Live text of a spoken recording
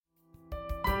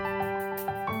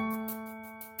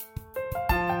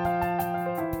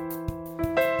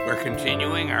We're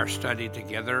continuing our study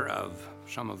together of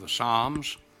some of the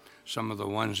Psalms, some of the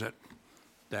ones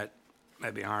that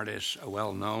maybe aren't as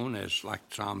well known as like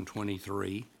Psalm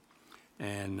 23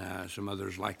 and some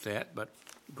others like that, but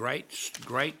great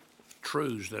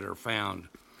truths that are found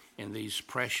in these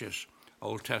precious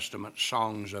Old Testament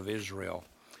songs of Israel.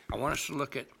 I want us to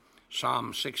look at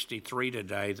Psalm 63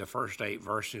 today, the first 8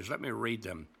 verses. Let me read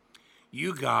them.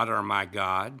 You, God, are my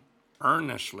God.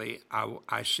 Earnestly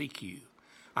I seek you.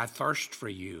 I thirst for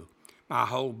you. My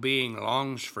whole being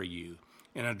longs for you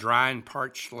in a dry and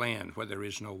parched land where there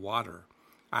is no water.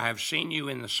 I have seen you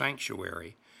in the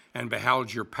sanctuary and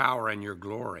beheld your power and your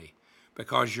glory.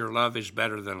 Because your love is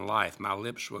better than life, my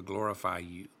lips will glorify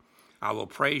you. I will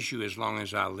praise you as long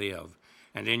as I live,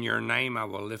 and in your name I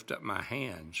will lift up my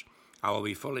hands. I will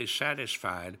be fully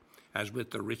satisfied as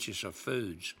with the richest of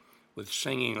foods. With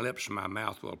singing lips my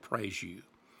mouth will praise you.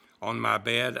 On my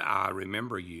bed I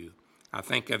remember you. I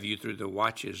think of you through the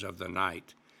watches of the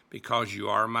night. Because you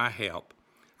are my help,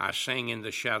 I sing in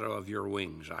the shadow of your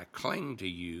wings. I cling to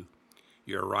you.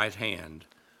 Your right hand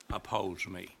upholds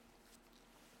me.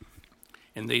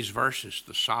 In these verses,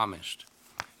 the psalmist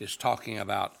is talking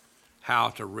about how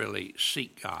to really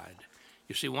seek God.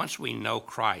 You see, once we know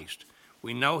Christ,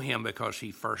 we know him because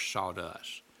he first sought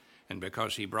us and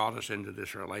because he brought us into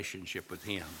this relationship with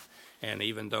him. And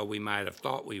even though we might have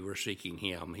thought we were seeking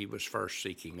him, he was first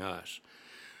seeking us.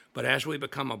 But as we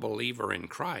become a believer in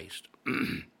Christ,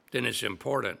 then it's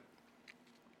important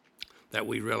that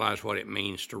we realize what it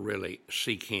means to really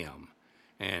seek him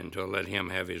and to let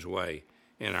him have his way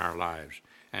in our lives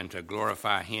and to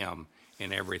glorify him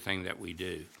in everything that we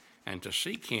do. And to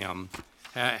seek him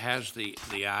has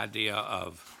the idea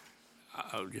of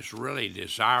just really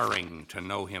desiring to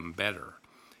know him better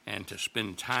and to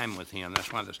spend time with him.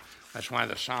 That's why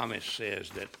the psalmist says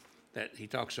that he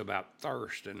talks about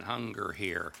thirst and hunger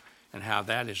here and how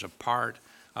that is a part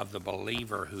of the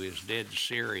believer who is dead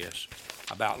serious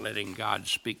about letting God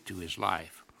speak to his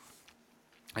life.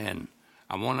 And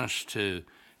I want us to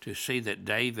see that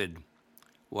David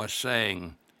was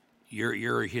saying,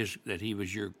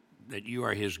 that you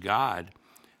are his God,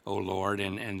 O Lord,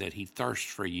 and that he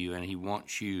thirsts for you and he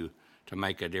wants you to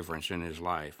make a difference in his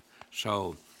life.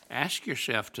 So ask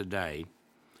yourself today,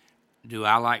 do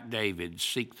I, like David,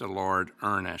 seek the Lord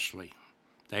earnestly?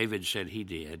 David said he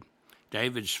did.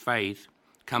 David's faith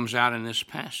comes out in this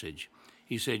passage.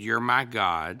 He said, you're my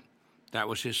God. That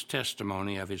was his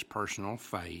testimony of his personal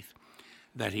faith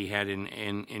that he had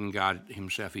in God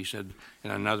himself. He said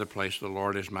in another place, the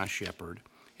Lord is my shepherd.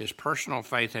 His personal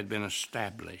faith had been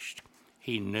established.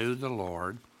 He knew the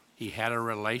Lord. He had a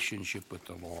relationship with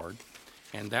the Lord,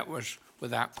 and that was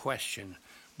without question.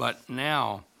 But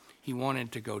now he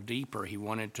wanted to go deeper. He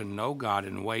wanted to know God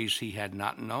in ways he had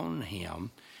not known him,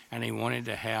 and he wanted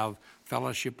to have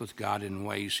fellowship with God in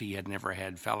ways he had never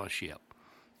had fellowship.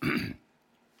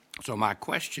 So my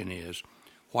question is,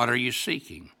 what are you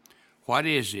seeking? What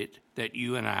is it that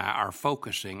you and I are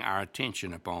focusing our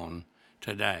attention upon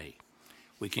today?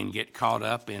 We can get caught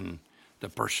up in the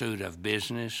pursuit of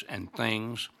business and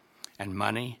things and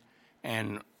money,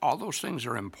 and all those things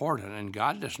are important, and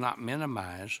God does not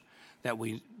minimize that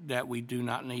we do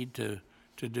not need to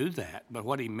do that. But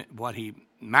what he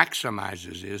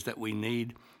maximizes is that we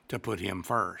need to put him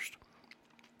first.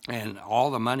 And all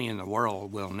the money in the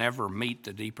world will never meet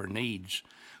the deeper needs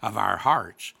of our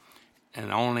hearts.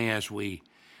 And only as we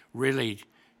really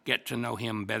get to know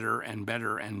him better and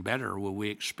better and better will we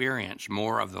experience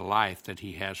more of the life that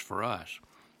he has for us.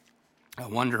 I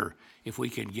wonder if we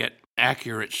could get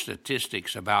accurate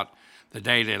statistics about the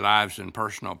daily lives and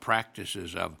personal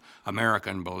practices of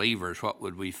American believers. What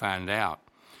would we find out?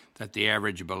 That the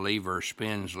average believer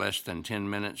spends less than 10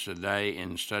 minutes a day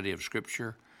in study of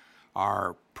Scripture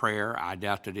or prayer. I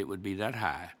doubt that it would be that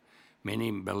high.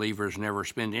 Many believers never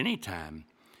spend any time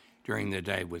during the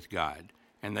day with God,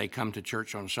 and they come to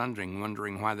church on Sunday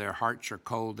wondering why their hearts are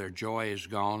cold, their joy is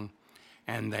gone,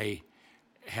 and they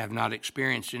have not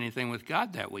experienced anything with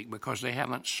God that week because they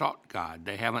haven't sought God.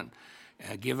 They haven't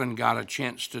given God a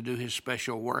chance to do his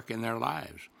special work in their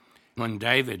lives. When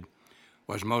David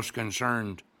was most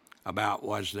concerned about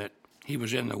was that he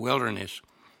was in the wilderness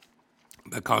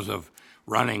because of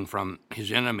running from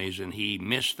his enemies, and he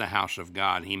missed the house of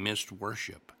God. He missed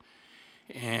worship.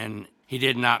 And he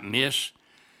did not miss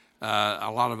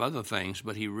a lot of other things,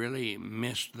 but he really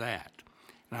missed that.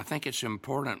 And I think it's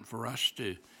important for us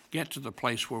to get to the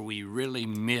place where we really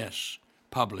miss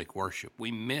public worship.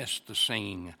 We miss the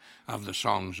singing of the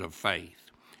songs of faith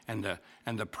and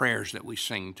the prayers that we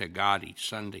sing to God each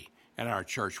Sunday at our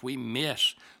church. We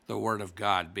miss the Word of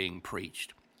God being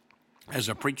preached. As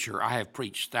a preacher, I have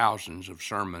preached thousands of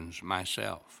sermons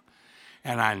myself,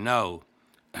 and I know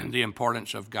the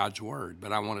importance of God's Word.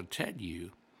 But I want to tell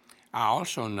you, I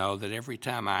also know that every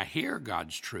time I hear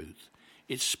God's truth,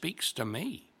 it speaks to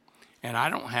me. And I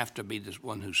don't have to be the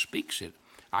one who speaks it.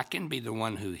 I can be the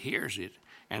one who hears it.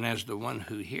 And as the one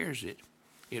who hears it,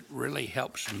 it really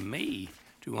helps me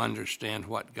to understand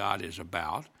what God is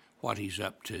about, what He's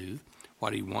up to,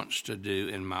 what He wants to do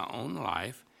in my own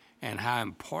life, and how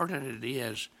important it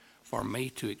is for me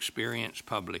to experience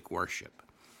public worship.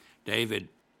 David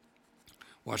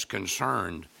was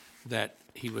concerned that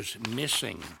he was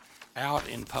missing out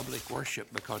in public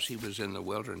worship because he was in the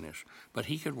wilderness. But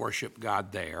he could worship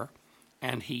God there,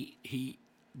 and he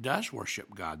does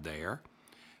worship God there,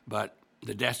 but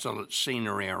the desolate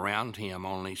scenery around him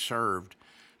only served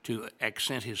to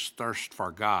accent his thirst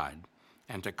for God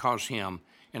and to cause him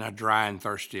in a dry and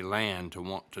thirsty land to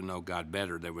want to know God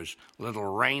better. There was little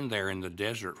rain there in the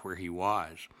desert where he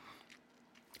was.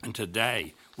 And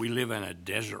today, we live in a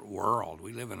desert world.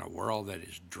 We live in a world that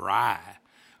is dry,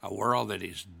 a world that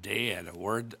is dead,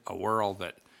 a world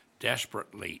that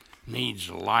desperately needs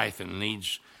life and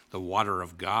needs the water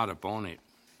of God upon it.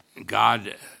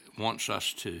 God wants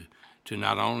us to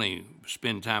not only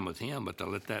spend time with Him, but to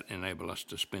let that enable us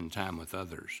to spend time with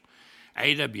others.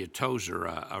 A.W. Tozer,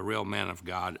 a real man of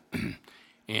God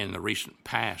in the recent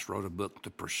past, wrote a book, The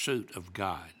Pursuit of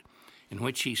God, in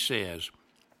which he says,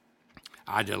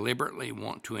 I deliberately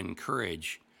want to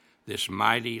encourage this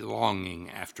mighty longing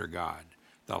after God.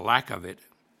 The lack of it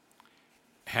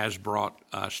has brought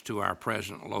us to our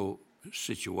present low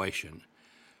situation.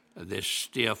 This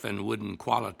stiff and wooden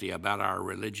quality about our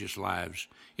religious lives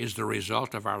is the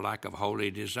result of our lack of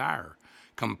holy desire.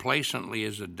 Complacently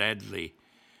is a deadly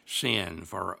sin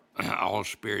for all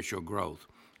spiritual growth.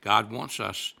 God wants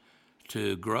us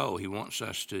to grow. He wants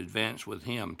us to advance with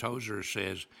Him. Tozer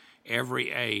says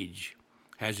every age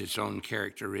has its own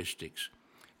characteristics,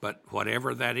 but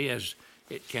whatever that is,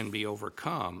 it can be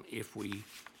overcome if we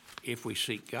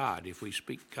seek God, if we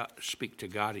speak to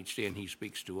God each day and He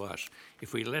speaks to us,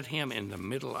 if we let Him in the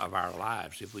middle of our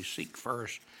lives, if we seek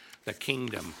first the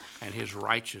kingdom and His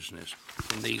righteousness,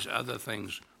 and these other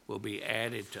things will be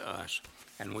added to us,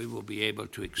 and we will be able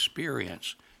to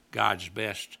experience God's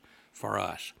best for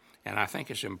us. And I think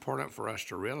it's important for us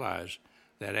to realize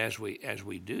that as we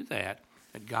do that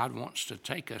God wants to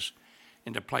take us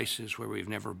into places where we've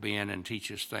never been and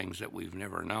teach us things that we've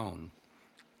never known.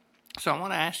 So I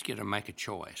want to ask you to make a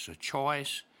choice. A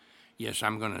choice, yes,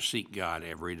 I'm going to seek God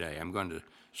every day. I'm going to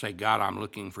say, God, I'm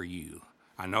looking for you.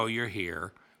 I know you're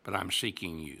here, but I'm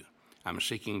seeking you. I'm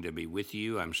seeking to be with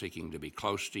you. I'm seeking to be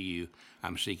close to you.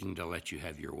 I'm seeking to let you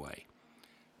have your way.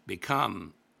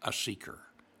 Become a seeker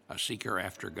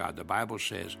after God. The Bible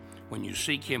says, when you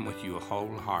seek Him with your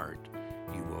whole heart,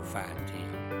 you will find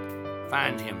Him.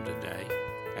 Find Him today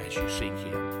as you seek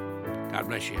Him. God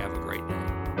bless you. Have a great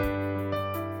day.